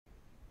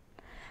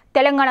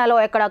తెలంగాణలో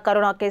ఎక్కడ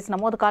corona case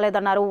నమోదు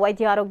కాలేదన్నారు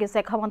వైద్య ఆరోగ్య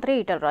శాఖ మంత్రి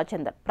ఈటెల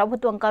రాజేందర్.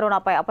 ప్రభుత్వం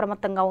కరోనాపై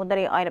అప్రమత్తంగా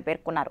ఉందని ఆయన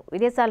పేర్కొన్నారు.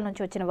 విదేశాల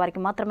నుంచి వచ్చిన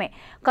వారికి మాత్రమే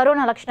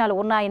కరోనా లక్షణాలు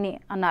ఉన్నాయని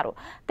అన్నారు.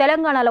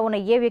 తెలంగాణలో ఉన్న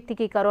ఏ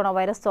వ్యక్తికి కరోనా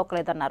వైరస్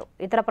సోకలేదన్నారు.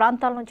 ఇతర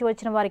ప్రాంతాల నుంచి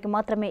వచ్చిన వారికి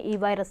మాత్రమే ఈ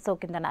వైరస్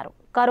సోకిందన్నారు.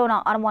 కరోనా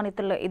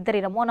అనుమానితుల్లో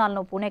 2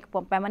 నమూనాలను పూణేకి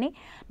పంపామని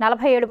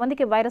 47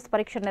 మందికి వైరస్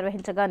పరీక్ష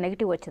నిర్వహించగా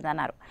నెగిటివ్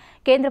వచ్చిందన్నారు.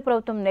 కేంద్ర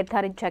ప్రభుత్వం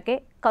నిర్ధారించాకే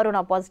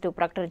కరోనా పాజిటివ్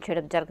ప్రకటన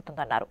చేయడం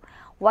జరుగుతుందన్నారు.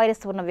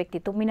 వైరస్ ఉన్న వ్యక్తి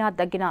తుమ్మినా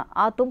దగ్గినా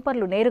ఆ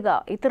తుంపర్లు నేరుగా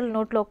ఇతరుల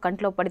నోట్లో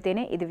కంట్లో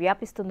పడితేనే ఇది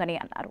వ్యాపిస్తుందని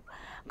అన్నారు.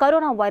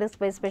 కరోనా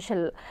వైరస్పై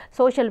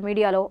సోషల్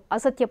మీడియాలో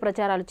అసత్య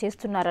ప్రచారాలు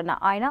చేస్తున్నారన్న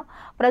ఆయన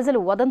ప్రజలు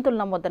వదంతులు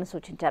నమ్మొద్దని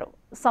సూచించారు.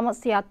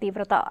 సమస్య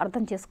తీవ్రత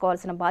అర్థం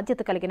చేసుకోవాల్సిన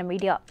బాధ్యత కలిగిన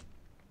మీడియా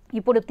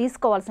ఇప్పుడు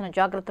తీసుకోవాల్సిన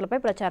జాగ్రత్తలపై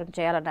ప్రచారం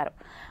చేయాలన్నారు.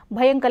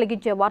 భయం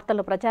కలిగించే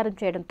వార్తలను ప్రచారం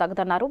చేయడం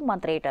తగదన్నారు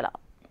మంత్రి ఈటెల.